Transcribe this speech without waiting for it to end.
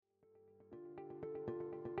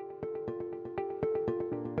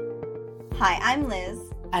Hi, I'm Liz.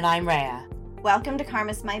 And I'm Rhea. Welcome to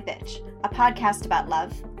Karma's My Bitch, a podcast about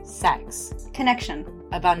love, sex, connection,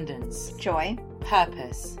 abundance, joy,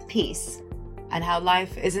 purpose, peace, and how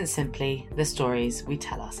life isn't simply the stories we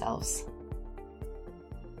tell ourselves.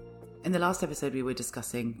 In the last episode, we were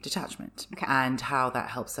discussing detachment and how that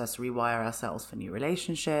helps us rewire ourselves for new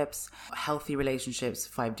relationships, healthy relationships,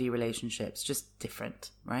 5D relationships, just different,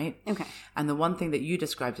 right? Okay. And the one thing that you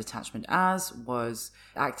described detachment as was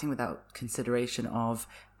acting without consideration of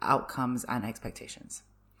outcomes and expectations.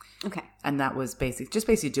 Okay. And that was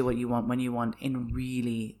basically do what you want when you want in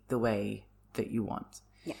really the way that you want.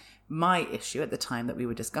 Yeah. My issue at the time that we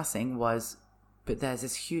were discussing was, but there's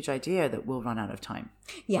this huge idea that we'll run out of time.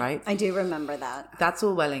 Yeah, right? I do remember that. That's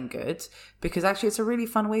all well and good because actually it's a really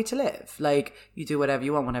fun way to live. Like you do whatever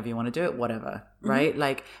you want, whenever you want to do it, whatever, right?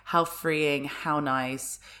 Like how freeing, how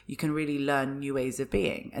nice. You can really learn new ways of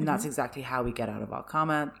being. And that's exactly how we get out of our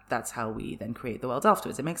karma. That's how we then create the world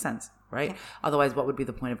afterwards. It makes sense, right? Okay. Otherwise, what would be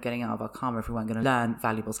the point of getting out of our karma if we weren't going to learn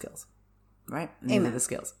valuable skills, right? And these are the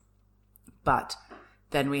skills. But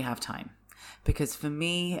then we have time because for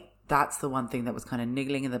me, that's the one thing that was kind of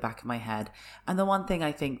niggling in the back of my head. And the one thing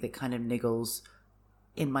I think that kind of niggles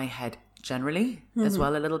in my head generally as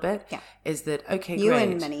well a little bit is that, okay, you great.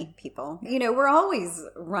 And many people, we're always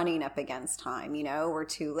running up against time, we're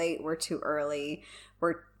too late, we're too early,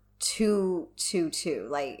 we're too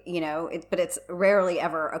like, but it's rarely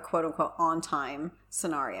ever a quote unquote on time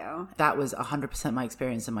scenario. That was 100% my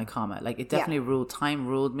experience in my karma. Like it definitely time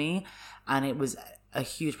ruled me. And it was a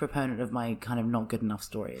huge proponent of my kind of not good enough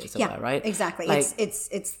story as well, right? Exactly. Like,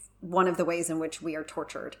 it's one of the ways in which we are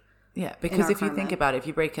tortured. Yeah, because if you think about it, if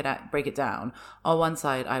you break it down, on one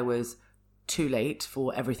side I was too late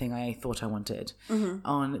for everything I thought I wanted.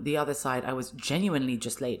 On the other side, I was genuinely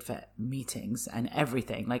just late for meetings and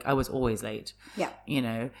everything. Like I was always late. Yeah.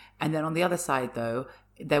 And then on the other side though,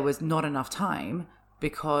 there was not enough time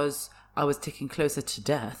because I was ticking closer to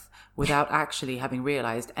death without actually having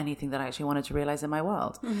realized anything that I actually wanted to realize in my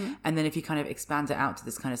world. And then if you kind of expand it out to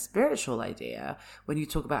this kind of spiritual idea, when you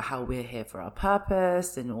talk about how we're here for our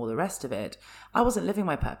purpose and all the rest of it, I wasn't living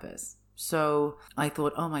my purpose. So I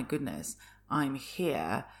thought, oh my goodness, I'm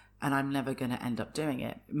here and I'm never going to end up doing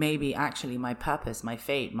it. Maybe actually my purpose, my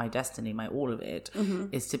fate, my destiny, my all of it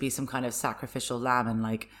is to be some kind of sacrificial lamb and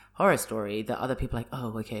like horror story that other people are like,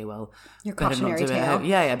 oh, okay, well, your better not do tale. it.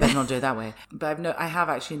 Yeah, better not do it that way. But I have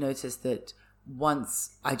actually noticed that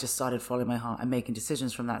once I just started following my heart and making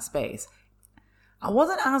decisions from that space, I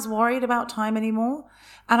wasn't as worried about time anymore.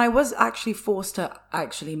 And I was actually forced to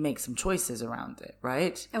actually make some choices around it,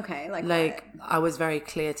 right? Okay, like what? I was very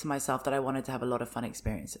clear to myself that I wanted to have a lot of fun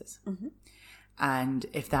experiences. And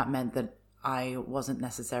if that meant that I wasn't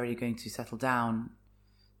necessarily going to settle down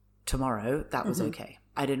tomorrow, that was okay.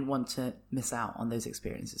 I didn't want to miss out on those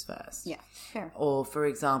experiences first. Yeah, fair. Or, for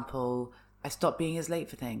example, I stopped being as late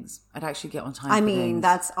for things. I'd actually get on time for things. Mean,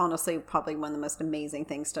 that's honestly probably one of the most amazing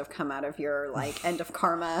things to have come out of your, like, end of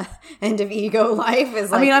karma, end of ego life.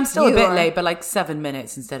 Is like, I'm still a bit late, but like 7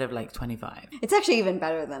 minutes instead of like 25. It's actually even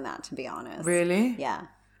better than that, to be honest. Really? Yeah.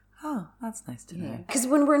 Oh, that's nice to know. Because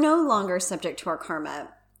when we're no longer subject to our karma,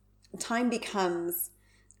 time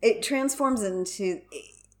it transforms into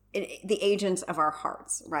the agent of our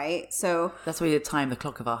hearts, right? So that's where you time the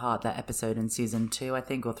clock of our heart, that episode in season 2, I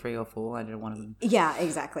think, or 3 or 4. I don't know, one of them. Yeah,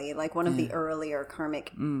 exactly. Like one of the earlier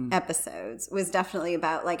karmic episodes was definitely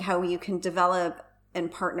about like how you can develop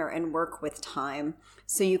and partner and work with time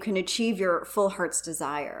so you can achieve your full heart's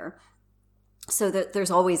desire so that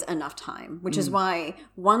there's always enough time, which is why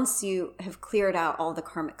once you have cleared out all the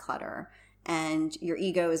karmic clutter and your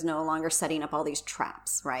ego is no longer setting up all these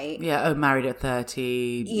traps, right? Yeah, married at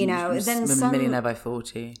 30, then millionaire by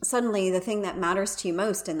 40. Suddenly the thing that matters to you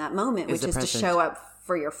most in that moment, which is to show up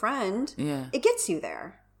for your friend, it gets you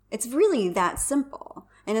there. It's really that simple.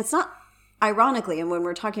 And it's not, ironically, and when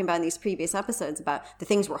we're talking about in these previous episodes about the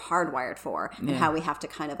things we're hardwired for and how we have to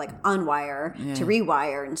kind of like unwire to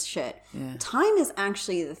rewire and shit, time is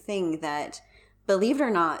actually the thing that, believe it or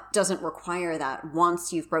not, doesn't require that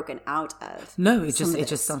once you've broken out of. No, it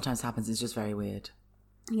just sometimes happens. It's just very weird.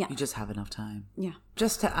 Yeah. You just have enough time. Yeah.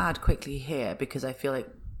 Just to add quickly here, because I feel like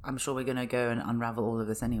I'm sure we're going to go and unravel all of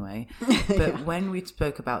this anyway. But when we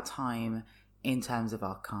spoke about time in terms of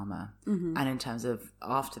our karma and in terms of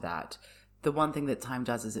after that, the one thing that time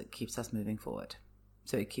does is it keeps us moving forward.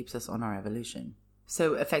 So it keeps us on our evolution.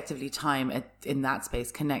 So effectively time in that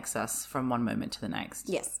space connects us from one moment to the next.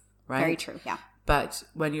 Yes. Right? Very true. Yeah. But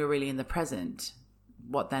when you're really in the present,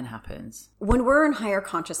 what then happens? When we're in higher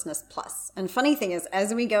consciousness plus. And funny thing is,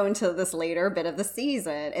 as we go into this later bit of the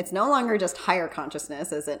season, it's no longer just higher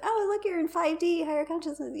consciousness as in, oh, look, you're in 5D, higher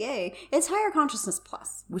consciousness, yay. It's higher consciousness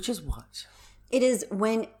plus. Which is what? It is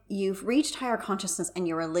when you've reached higher consciousness and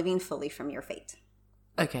you are living fully from your fate.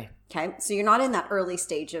 Okay. So you're not in that early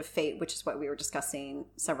stage of fate, which is what we were discussing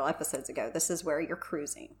several episodes ago. This is where you're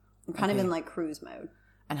cruising. You're kind of in like cruise mode.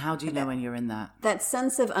 And how do you know when you're in that? That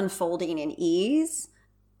sense of unfolding and ease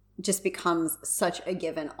just becomes such a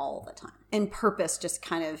given all the time. And purpose just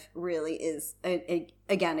kind of really is,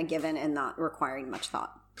 again, a given and not requiring much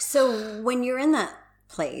thought. So when you're in that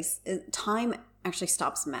place, time actually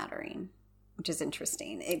stops mattering, which is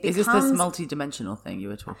interesting. Is this multi-dimensional thing you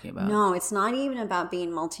were talking about? No, it's not even about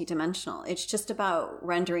being multi-dimensional. It's just about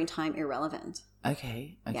rendering time irrelevant.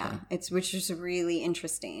 Okay. Yeah, which is really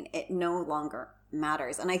interesting. It no longer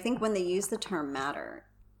matters. And I think when they use the term matter,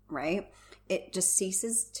 right, it just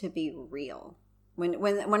ceases to be real.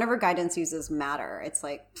 Whenever guidance uses matter, it's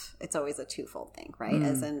like, it's always a twofold thing, right?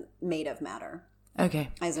 As in made of matter. Okay.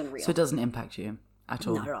 As in real. So it doesn't impact you at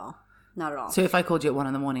all? Not at all. Not at all. So if I called you at 1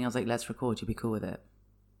 a.m, I was like, let's record, you'd be cool with it?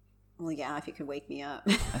 Well, yeah, if you could wake me up.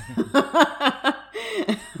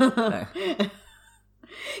 No.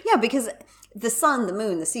 Yeah, because the sun, the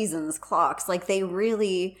moon, the seasons, clocks, like they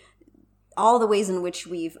really, all the ways in which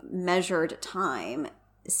we've measured time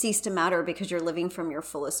cease to matter because you're living from your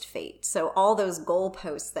fullest fate. So all those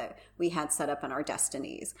goalposts that we had set up in our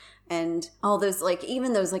destinies and all those, like,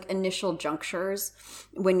 even those like initial junctures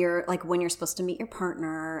when you're supposed to meet your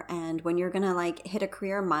partner and when you're going to like hit a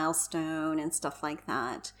career milestone and stuff like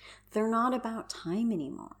that, they're not about time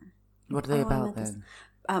anymore. What are they about then?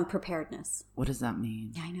 Preparedness. What does that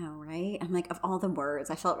mean? Yeah, I know, right? I'm like, of all the words,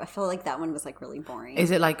 I felt like that one was like really boring.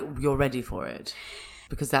 Is it like you're ready for it?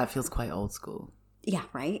 Because that feels quite old school. Yeah,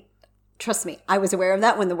 right? Trust me, I was aware of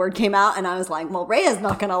that when the word came out and I was like, well, Rhea's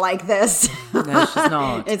not going to like this. No, she's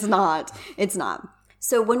not. It's not.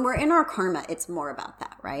 So when we're in our karma, it's more about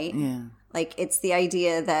that, right? Yeah. Like it's the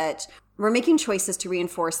idea that we're making choices to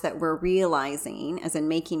reinforce that we're realizing, as in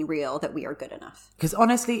making real, that we are good enough. Because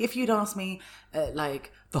honestly, if you'd asked me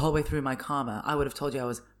like the whole way through my karma, I would have told you I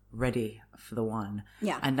was ready for the one.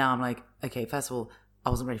 Yeah. And now I'm like, okay, first of all,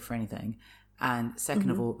 I wasn't ready for anything. And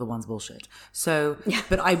second of all, the one's bullshit. So,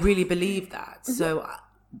 but I really believe that. So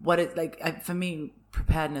for me,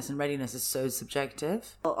 preparedness and readiness is so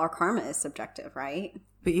subjective. Well, our karma is subjective, right?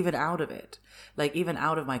 But even out of it, like even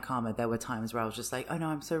out of my karma, there were times where I was just like, oh no,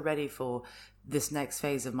 I'm so ready for this next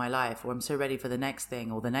phase of my life, or I'm so ready for the next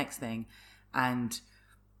thing or the next thing. And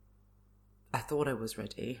I thought I was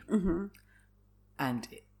ready. Mm-hmm. And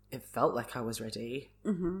it felt like I was ready.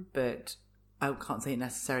 Mm-hmm. But I can't say it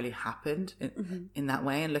necessarily happened in that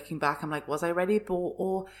way. And looking back, I'm like, was I ready?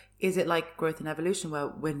 Or is it like growth and evolution where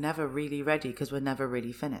we're never really ready because we're never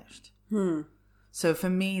really finished? So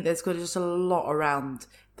for me, there's got just a lot around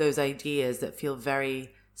those ideas that feel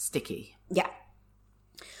very sticky. Yeah.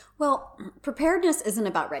 Well, preparedness isn't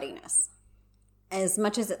about readiness. As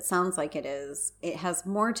much as it sounds like it is, it has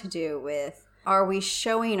more to do with, are we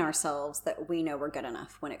showing ourselves that we know we're good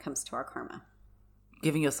enough when it comes to our karma?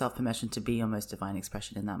 Giving yourself permission to be your most divine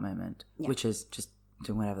expression in that moment, which is just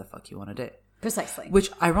doing whatever the fuck you want to do. Precisely. Which,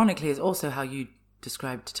 ironically, is also how you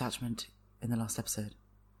described detachment in the last episode.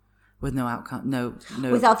 With no outcome, no.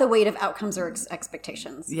 Without the weight of outcomes or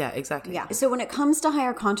expectations. Yeah, exactly. Yeah. So when it comes to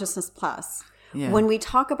higher consciousness plus, when we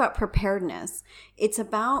talk about preparedness, it's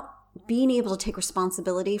about being able to take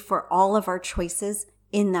responsibility for all of our choices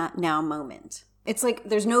in that now moment. It's like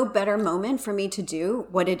there's no better moment for me to do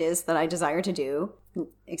what it is that I desire to do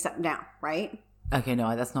except now, right? Okay,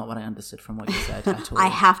 no, that's not what I understood from what you said at all. I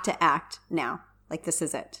have to act now. Like this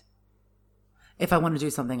is it. If I want to do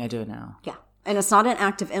something, I do it now. Yeah. And it's not an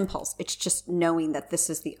act of impulse. It's just knowing that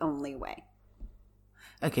this is the only way.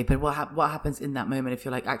 Okay, but what happens in that moment if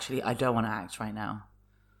you're like, actually, I don't want to act right now?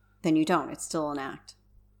 Then you don't. It's still an act.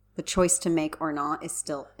 The choice to make or not is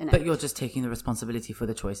still an act. But you're just taking the responsibility for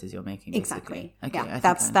the choices you're making, basically. Exactly. Okay, yeah,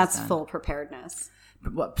 that's full preparedness.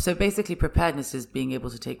 So basically preparedness is being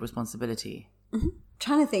able to take responsibility. Mm-hmm.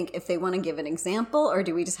 Trying to think if they want to give an example, or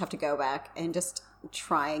do we just have to go back and just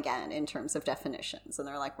try again in terms of definitions? And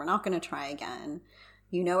they're like, we're not going to try again.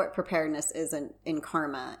 You know what preparedness is in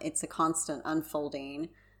karma. It's a constant unfolding,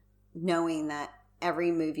 knowing that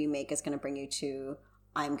every move you make is going to bring you to,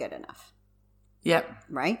 I'm good enough. Yep.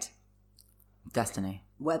 Right? Destiny.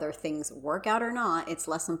 Whether things work out or not, it's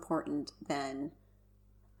less important than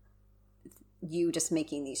you just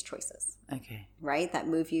making these choices. Okay. Right? That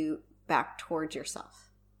move you back towards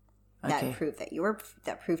yourself. Okay. That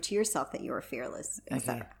prove to yourself that you are fearless,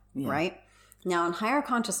 etc. Yeah. Right? Now, in Higher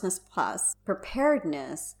Consciousness Plus,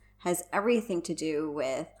 preparedness has everything to do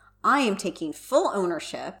with I am taking full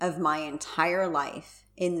ownership of my entire life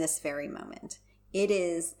in this very moment. It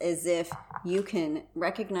is as if you can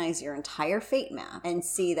recognize your entire fate map and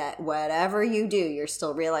see that whatever you do, you're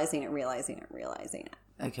still realizing it.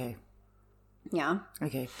 Okay. Yeah?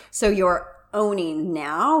 Okay. So you're owning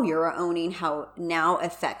now. You're owning how now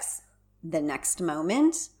affects the next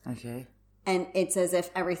moment. Okay. And it's as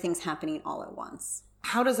if everything's happening all at once.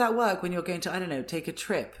 How does that work when you're going to, I don't know, take a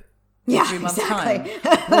trip? Yeah, 3 months' exactly.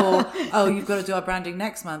 time. Or, you've got to do our branding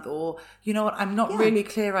next month. Or, you know what, I'm not really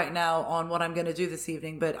clear right now on what I'm going to do this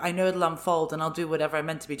evening, but I know it'll unfold and I'll do whatever I'm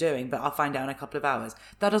meant to be doing, but I'll find out in a couple of hours.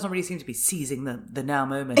 That doesn't really seem to be seizing the now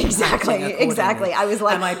moment. Exactly. I was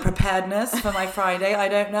like... Am I preparedness for my Friday? I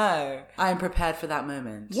don't know. I'm prepared for that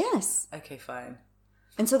moment. Yes. Okay, fine.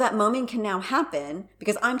 And so that moment can now happen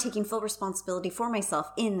because I'm taking full responsibility for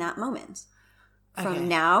myself in that moment. From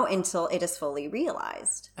now until it is fully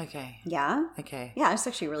realized. Okay. Yeah? Okay. Yeah, it's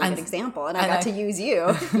actually a really good example. And I got to use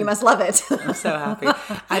you. You must love it. I'm so happy.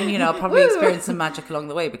 And, I'll probably experience some magic along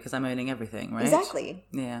the way because I'm owning everything, right? Exactly.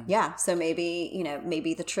 Yeah. Yeah. So maybe,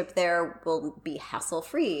 maybe the trip there will be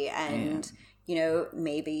hassle-free and...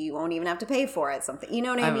 maybe you won't even have to pay for it. Something, you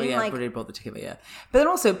know what I mean? Yeah, like, really bought the ticket, but yeah. But then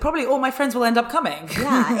also, probably all my friends will end up coming.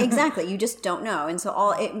 Yeah, exactly. You just don't know, and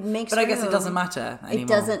so it makes. But I guess it doesn't matter anymore. It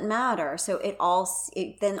doesn't matter. So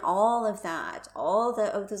then all of that, all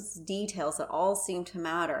of those details that all seem to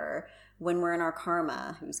matter when we're in our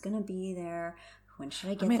karma. Who's going to be there? When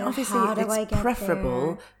should I get there? Obviously, how do I get preferable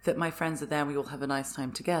there? that my friends are there and we all have a nice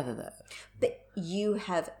time together, though. But you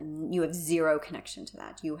have zero connection to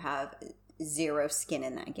that. You have zero skin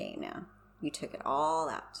in that game now. You took it all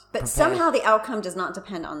out. But somehow the outcome does not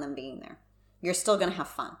depend on them being there. You're still going to have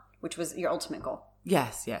fun, which was your ultimate goal.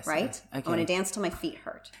 Yes. Right? Yes. Okay. I want to dance till my feet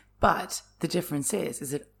hurt. But the difference is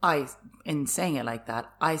that in saying it like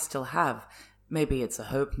that, I still have, maybe it's a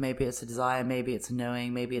hope, maybe it's a desire, maybe it's a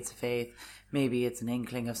knowing, maybe it's a faith, maybe it's an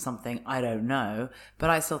inkling of something, I don't know. But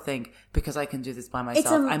I still think, because I can do this by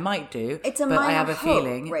myself, I might do. But I have a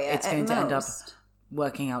feeling it's going to end up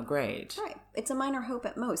working out great. Right. It's a minor hope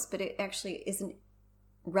at most, but it actually isn't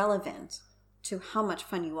relevant to how much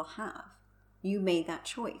fun you will have. You made that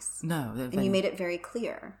choice. No. And you made it very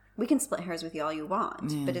clear. We can split hairs with you all you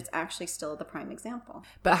want, but it's actually still the prime example.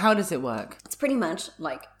 But how does it work? It's pretty much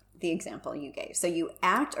like the example you gave. So you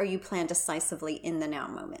act or you plan decisively in the now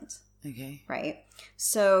moment. Okay. Right?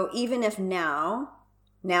 So even if now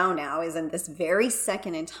is in this very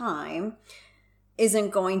second in time, isn't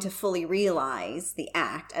going to fully realize the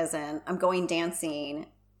act, as in I'm going dancing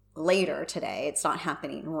later today. It's not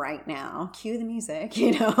happening right now. Cue the music,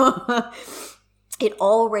 It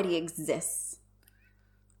already exists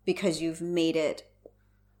because you've made it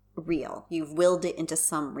real. You've willed it into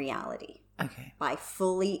some reality. Okay. By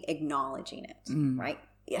fully acknowledging it, right?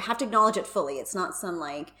 You have to acknowledge it fully. It's not some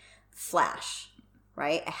flash,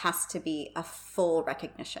 right? It has to be a full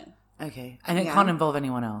recognition. Okay. And it can't involve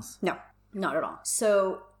anyone else? No. Not at all.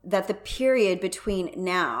 So that the period between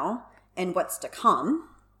now and what's to come,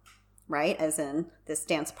 right, as in this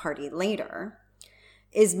dance party later,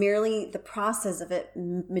 is merely the process of it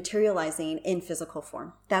materializing in physical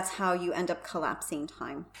form. That's how you end up collapsing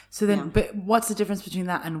time. So then, but what's the difference between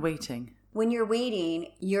that and waiting? When you're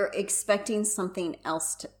waiting, you're expecting something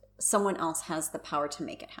else someone else has the power to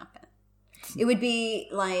make it happen. It would be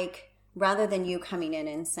like, rather than you coming in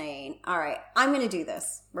and saying, all right, I'm going to do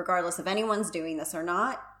this, regardless if anyone's doing this or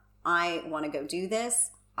not. I want to go do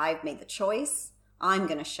this. I've made the choice. I'm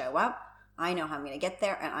going to show up. I know how I'm going to get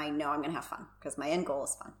there, and I know I'm going to have fun because my end goal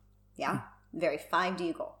is fun. Yeah? Very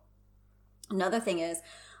 5D goal. Another thing is,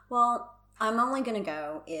 well, I'm only going to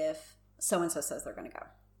go if so-and-so says they're going to go.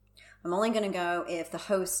 I'm only going to go if the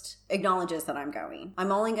host acknowledges that I'm going.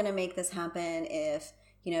 I'm only going to make this happen if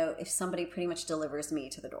somebody pretty much delivers me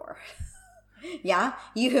to the door. Yeah?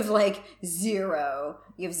 You have zero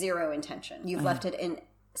intention. You've left it in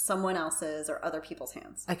someone else's or other people's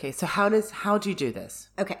hands. Okay, so how do you do this?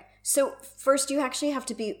 Okay, so first you actually have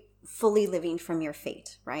to be fully living from your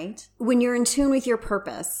fate, right? When you're in tune with your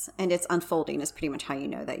purpose and it's unfolding is pretty much how you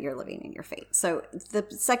know that you're living in your fate. So the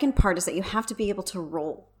second part is that you have to be able to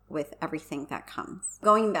roll with everything that comes.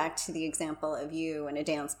 Going back to the example of you in a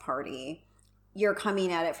dance party, you're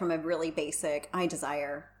coming at it from a really basic, I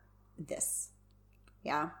desire this.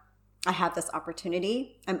 Yeah. I have this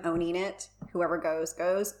opportunity. I'm owning it. Whoever goes.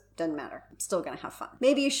 Doesn't matter. I'm still going to have fun.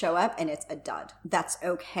 Maybe you show up and it's a dud. That's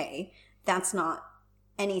okay. That's not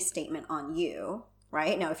any statement on you,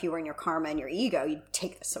 right? Now, if you were in your karma and your ego, you'd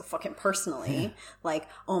take this so fucking personally.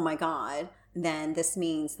 Oh my God, then this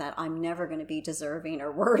means that I'm never going to be deserving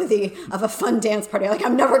or worthy of a fun dance party. Like,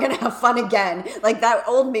 I'm never going to have fun again. Like, that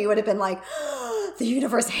old me would have been like, oh, the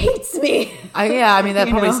universe hates me. I mean, there'd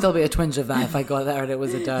probably still be a twinge of that if I got there and it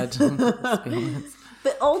was a dud. Let's be honest.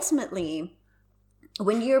 But ultimately,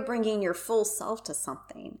 when you're bringing your full self to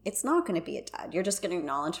something, it's not going to be a dud. You're just going to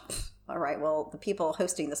acknowledge, all right, well, the people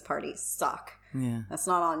hosting this party suck. Yeah. That's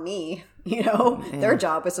not on me. Their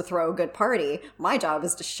job is to throw a good party. My job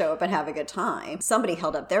is to show up and have a good time. Somebody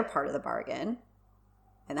held up their part of the bargain,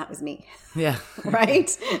 and that was me. Yeah.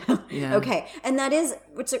 Right? Yeah. Okay. And that is,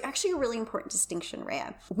 which is actually a really important distinction,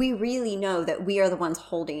 Rhea. We really know that we are the ones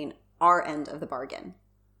holding our end of the bargain.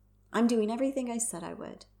 I'm doing everything I said I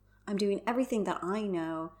would. I'm doing everything that I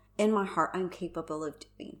know in my heart I'm capable of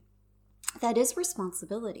doing. That is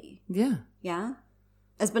responsibility. Yeah. Yeah?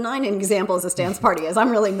 As benign an example as a dance party is,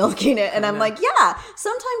 I'm really milking it. And I'm like, yeah,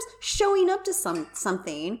 sometimes showing up to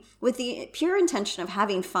something with the pure intention of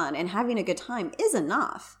having fun and having a good time is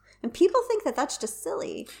enough. And people think that that's just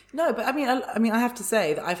silly. No, but I mean, I have to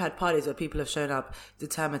say that I've had parties where people have shown up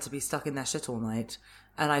determined to be stuck in their shit all night.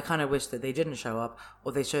 And I kind of wish that they didn't show up,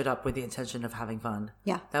 or they showed up with the intention of having fun.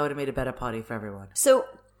 Yeah. That would have made a better party for everyone. So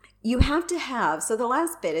you have to have, the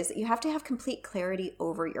last bit is that you have to have complete clarity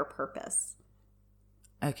over your purpose.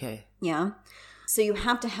 Okay. Yeah. So you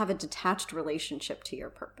have to have a detached relationship to your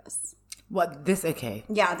purpose. Okay.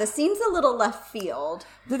 Yeah, this seems a little left field.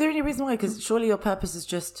 Is there any reason why? Because surely your purpose is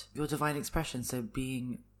just your divine expression. So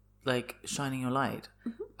being, like, shining your light.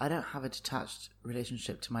 Mm-hmm. I don't have a detached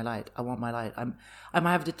relationship to my light. I want my light. I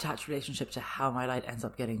might have a detached relationship to how my light ends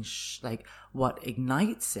up getting, what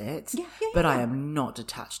ignites it. But I am not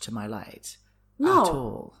detached to my light at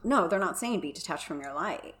all. No, they're not saying be detached from your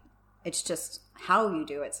light. It's just how you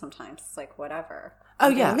do it sometimes. It's like, whatever.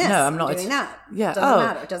 I'm doing that. Yeah. Doesn't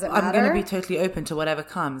matter. Does it matter? I'm going to be totally open to whatever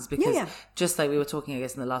comes because just like we were talking, I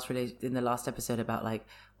guess, in the last episode about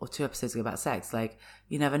or 2 episodes ago about sex, like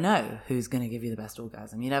you never know who's going to give you the best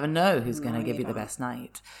orgasm. You never know who's going to give you the best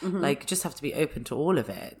night. Mm-hmm. Like you just have to be open to all of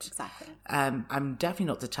it. Exactly. I'm definitely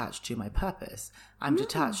not detached to my purpose. I'm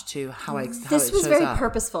detached to how it shows up. This was very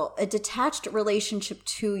purposeful. A detached relationship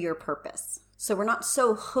to your purpose. So we're not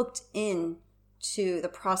so hooked in to the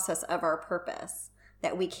process of our purpose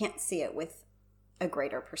that we can't see it with a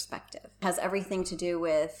greater perspective. It has everything to do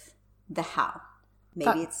with the how.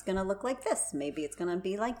 Maybe it's going to look like this. Maybe it's going to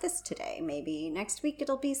be like this today. Maybe next week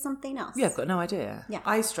it'll be something else. Yeah, I've got no idea. Yeah.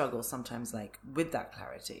 I struggle sometimes with that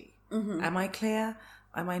clarity. Mm-hmm. Am I clear?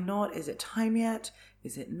 Am I not? Is it time yet?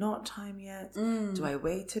 Is it not time yet? Do I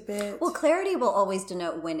wait a bit? Well, clarity will always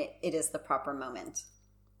denote when it is the proper moment.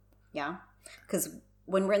 Yeah? Because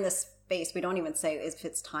when we're in this space, we don't even say if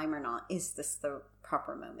it's time or not. Is this the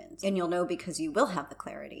proper moment? And you'll know because you will have the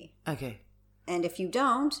clarity. Okay. And if you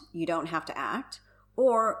don't have to act.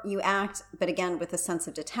 Or you act, but again, with a sense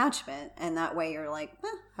of detachment. And that way you're like,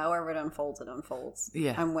 however it unfolds, it unfolds.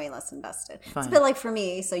 Yeah. I'm way less invested. Fine. It's a bit like for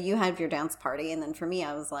me. So you had your dance party. And then for me,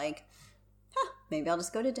 I was like, maybe I'll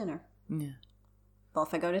just go to dinner. Yeah. Well,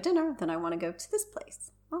 if I go to dinner, then I want to go to this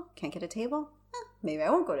place. Well, can't get a table? Maybe I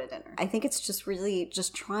won't go to dinner. I think it's just really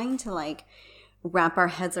just trying to wrap our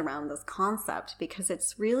heads around this concept because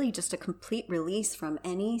it's really just a complete release from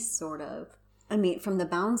any sort of, from the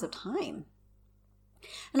bounds of time.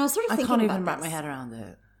 And I was sort of thinking about I can't even wrap my head around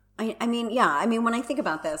it. I mean, when I think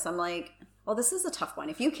about this, I'm like, well, this is a tough one.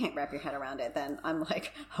 If you can't wrap your head around it, then I'm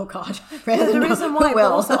like, oh God. The reason why, but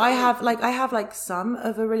also I have some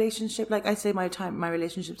of a relationship. Like I say, my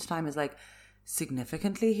relationship to time is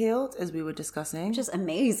significantly healed, as we were discussing, which is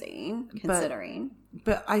amazing considering.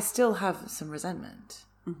 But I still have some resentment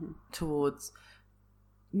towards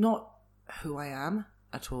not who I am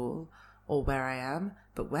at all or where I am,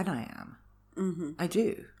 but when I am. Mm-hmm. I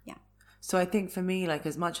do. Yeah. So I think for me,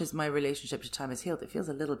 as much as my relationship to time is healed, it feels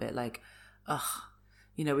a little bit like,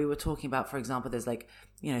 we were talking about, for example, there's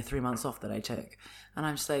 3 months off that I took, and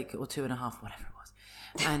I'm just or 2.5, whatever it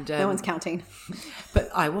was. And no one's counting. But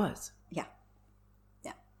I was. Yeah.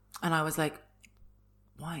 Yeah. And I was like,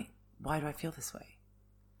 why? Why do I feel this way?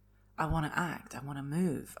 I want to act. I want to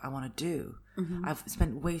move. I want to do. Mm-hmm. I've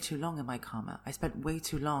spent way too long in my karma. I spent way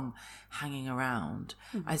too long hanging around.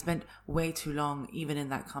 Mm-hmm. I spent way too long even in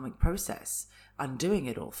that karmic process undoing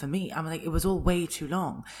it all. For me, I'm it was all way too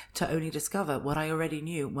long to only discover what I already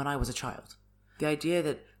knew when I was a child. The idea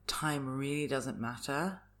that time really doesn't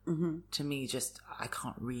matter, to me, I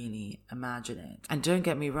can't really imagine it. And don't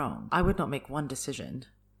get me wrong, I would not make one decision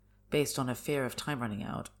based on a fear of time running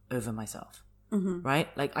out over myself. Mm-hmm. Right?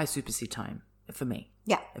 I supersede time for me.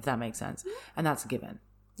 Yeah. If that makes sense. And that's a given.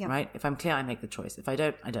 Yep. Right? If I'm clear, I make the choice. If I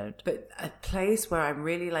don't, I don't. But a place where I'm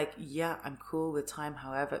really like, yeah, I'm cool with time.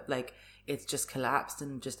 However, like it's just collapsed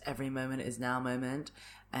and just every moment is now moment.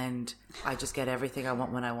 And I just get everything I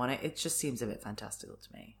want when I want it. It just seems a bit fantastical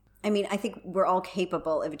to me. I mean, I think we're all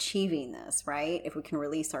capable of achieving this, right? If we can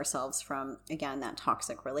release ourselves from, again, that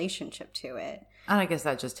toxic relationship to it. And I guess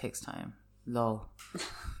that just takes time. Lol.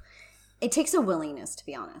 It takes a willingness, to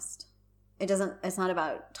be honest. It's not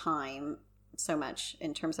about time so much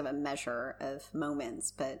in terms of a measure of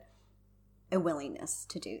moments, but a willingness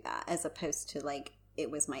to do that, as opposed to like,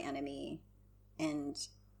 it was my enemy and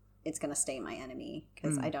it's going to stay my enemy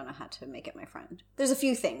because I don't know how to make it my friend. There's a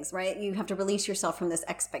few things, right? You have to release yourself from this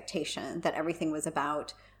expectation that everything was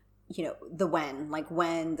about, you know, the when, like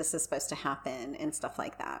when this is supposed to happen and stuff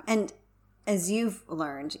like that. And as you've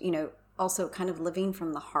learned, you know, also kind of living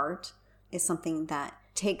from the heart is something that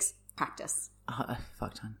takes practice.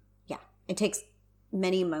 Fuck ton. Yeah. It takes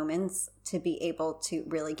many moments to be able to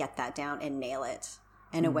really get that down and nail it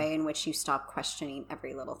in a way in which you stop questioning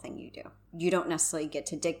every little thing you do. You don't necessarily get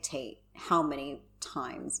to dictate how many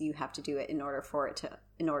times you have to do it in order to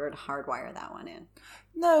hardwire that one in.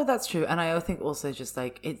 No, that's true. And I think also just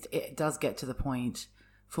like it does get to the point,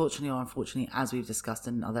 fortunately or unfortunately, as we've discussed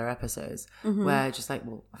in other episodes, where just like,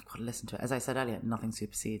 well, I've got to listen to it. As I said earlier, nothing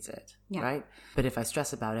supersedes it, right? But if I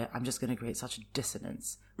stress about it, I'm just going to create such a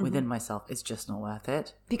dissonance within myself. It's just not worth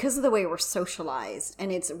it. Because of the way we're socialized,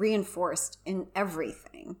 and it's reinforced in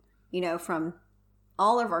everything, you know, from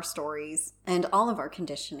all of our stories and all of our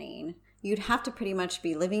conditioning. You'd have to pretty much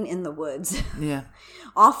be living in the woods,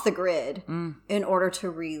 off the grid, in order to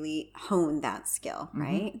really hone that skill,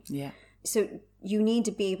 right? Yeah. So you need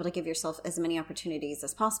to be able to give yourself as many opportunities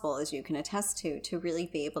as possible, as you can attest to really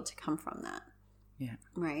be able to come from that. Yeah.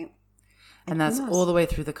 Right. And that's all the way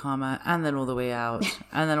through the karma, and then all the way out,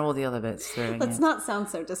 and then all the other bits through. Let's not sound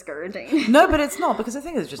so discouraging. No, but it's not, because I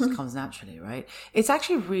think it just comes naturally, right? It's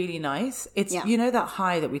actually really nice. It's, you know, that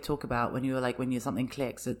high that we talk about when something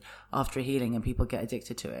clicks after a healing and people get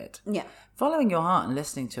addicted to it. Yeah. Following your heart and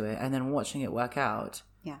listening to it and then watching it work out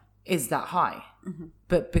is that high.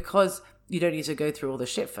 But because you don't need to go through all the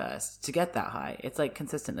shit first to get that high, it's like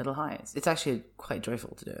consistent little highs. It's actually quite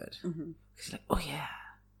joyful to do it. Because you're like, oh yeah.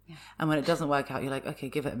 And when it doesn't work out, you're like, okay,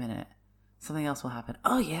 give it a minute. Something else will happen.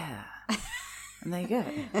 Oh, yeah. And there you go.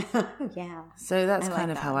 Yeah. So that's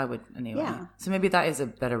kind of how I would, anyway. Yeah. So maybe that is a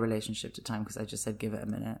better relationship to time, because I just said give it a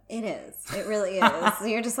minute. It is. It really is. So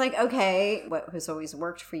you're just like, okay, what has always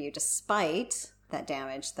worked for you despite that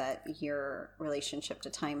damage that your relationship to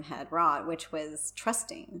time had wrought, which was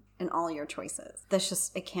trusting in all your choices. That's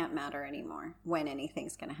just, it can't matter anymore when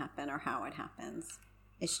anything's going to happen or how it happens.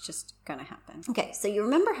 It's just going to happen. Okay, so you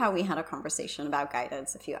remember how we had a conversation about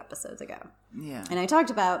guidance a few episodes ago? Yeah. And I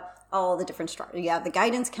talked about all the different structures. You have the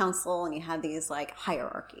guidance council and you have these like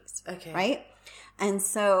hierarchies. Okay. Right? And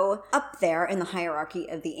so up there in the hierarchy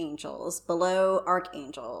of the angels, below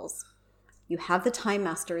archangels, you have the time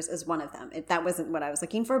masters as one of them. That wasn't what I was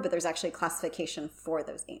looking for, but there's actually a classification for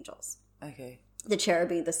those angels. Okay. The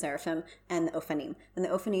cherubim, the seraphim, and the ophanim. And the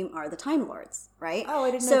ophanim are the time lords, right? Oh,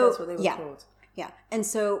 I didn't know that's what they were called. Yeah. And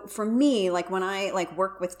so for me, like when I like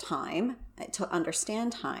work with time, to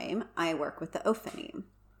understand time, I work with the ophanim.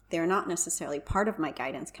 They're not necessarily part of my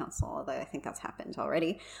guidance council, although I think that's happened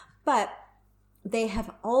already. But they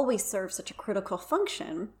have always served such a critical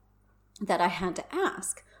function that I had to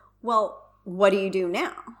ask, well, what do you do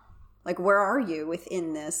now? Like, where are you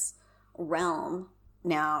within this realm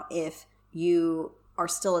now if you are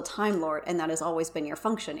still a time lord and that has always been your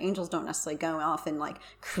function? Angels don't necessarily go off and like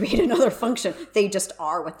create another function. They just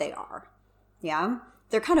are what they are. Yeah.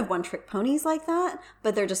 They're kind of one trick ponies like that,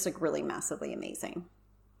 but they're just like really massively amazing.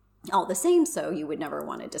 All the same. So you would never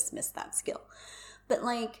want to dismiss that skill. But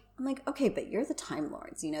like, I'm like, okay, but you're the time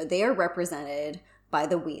lords, you know, they are represented by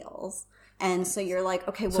the wheels. And so you're like,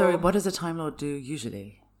 okay, well. So what does a time lord do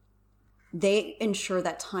usually? They ensure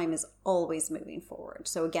that time is always moving forward.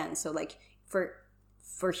 So again, so like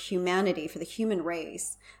for humanity, for the human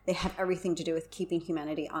race, they have everything to do with keeping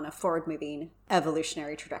humanity on a forward-moving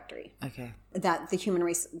evolutionary trajectory. Okay. That the human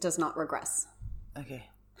race does not regress. Okay.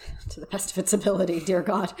 To the best of its ability, dear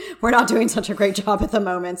God. We're not doing such a great job at the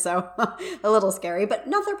moment, so a little scary, but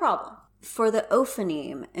not their problem. For the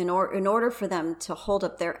ophanim, in order for them to hold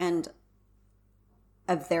up their end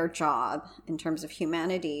of their job in terms of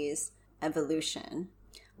humanity's evolution,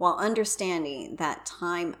 while understanding that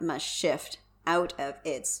time must shift out of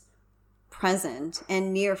its present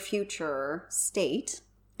and near future state,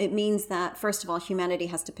 it means that, first of all, humanity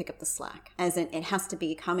has to pick up the slack, as in it has to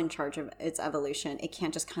become in charge of its evolution. It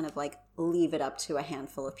can't just kind of like leave it up to a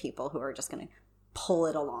handful of people who are just going to pull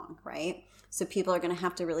it along, right? So people are going to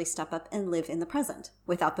have to really step up and live in the present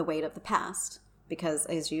without the weight of the past. Because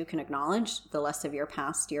as you can acknowledge, the less of your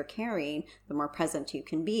past you're carrying, the more present you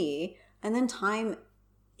can be. And then time,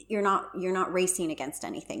 you're not racing against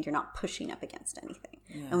anything. You're not pushing up against anything.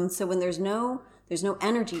 Yeah. And so when there's no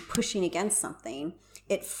energy pushing against something,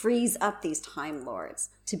 it frees up these time lords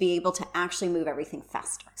to be able to actually move everything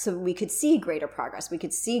faster. So we could see greater progress. We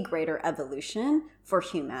could see greater evolution for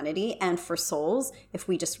humanity and for souls if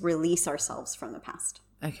we just release ourselves from the past.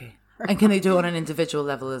 Okay. And can they do it on an individual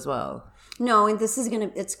level as well? No, and this is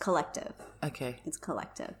it's collective. Okay. It's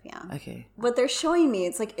collective, yeah. Okay. What they're showing me,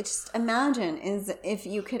 it's just imagine is if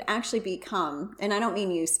you could actually become, and I don't mean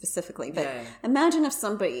you specifically, but imagine if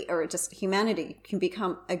somebody or just humanity can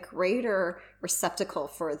become a greater receptacle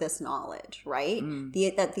for this knowledge, right?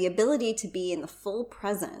 That the ability to be in the full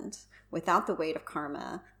present without the weight of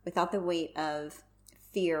karma, without the weight of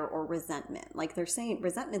fear or resentment. Like they're saying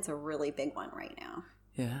resentment's a really big one right now.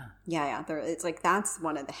 Yeah. Yeah. It's that's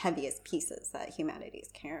one of the heaviest pieces that humanity is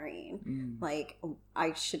carrying. Like,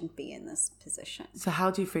 I shouldn't be in this position. So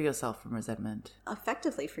how do you free yourself from resentment?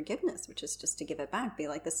 Effectively, forgiveness, which is just to give it back. Be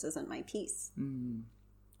like, this isn't my piece.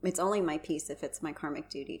 It's only my piece if it's my karmic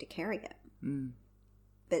duty to carry it.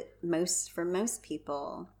 But for most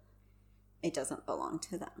people, it doesn't belong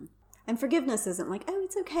to them. And forgiveness isn't like, oh,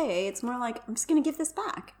 it's okay. It's more like, I'm just going to give this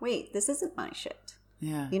back. Wait, this isn't my shit.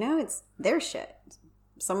 Yeah. It's their shit.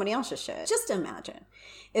 Somebody else's shit. Just imagine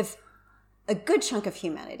if a good chunk of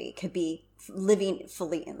humanity could be living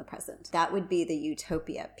fully in the present. That would be the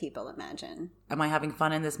utopia people imagine. Am I having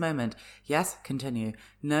fun in this moment? Yes, continue.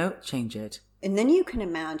 No, change it. And then you can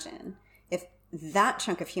imagine if that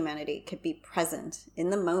chunk of humanity could be present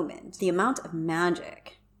in the moment, the amount of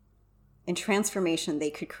magic and transformation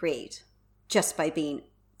they could create just by being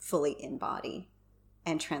fully in body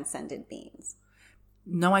and transcendent beings.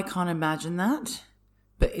 No, I can't imagine that.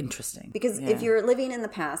 But interesting. Because if you're living in the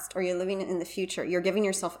past or you're living in the future, you're giving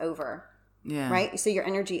yourself over. Yeah. Right? So your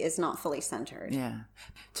energy is not fully centered. Yeah.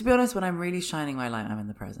 To be honest, when I'm really shining my light, I'm in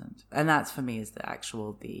the present. And that's for me is the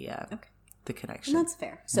connection. And that's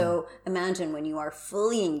fair. So imagine when you are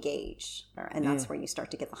fully engaged and that's where you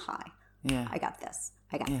start to get the high. Yeah. I got this.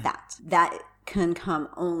 I got that. That can come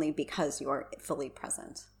only because you are fully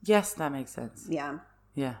present. Yes, that makes sense. Yeah.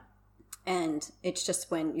 Yeah. And it's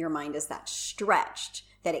just when your mind is that stretched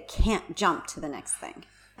that it can't jump to the next thing.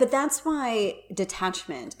 But that's why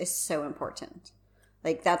detachment is so important.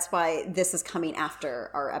 Like, that's why this is coming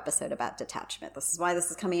after our episode about detachment. This is why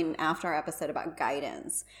this is coming after our episode about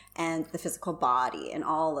guidance and the physical body and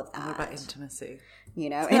all of that. What about intimacy?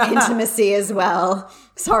 And intimacy as well.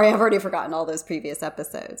 Sorry, I've already forgotten all those previous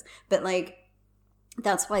episodes. But,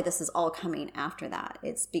 that's why this is all coming after that.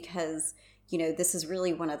 It's because this is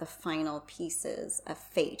really one of the final pieces of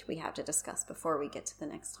fate we have to discuss before we get to the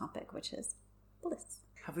next topic, which is bliss.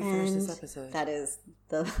 Have we finished this episode? That is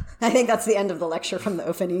I think that's the end of the lecture from the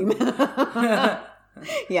opening.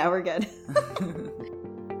 Yeah, we're good.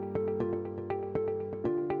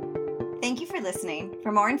 Thank you for listening.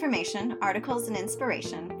 For more information, articles, and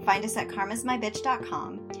inspiration, find us at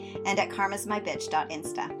karmasmybitch.com and at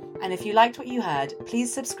karmasmybitch.insta. And if you liked what you heard,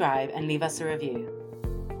 please subscribe and leave us a review.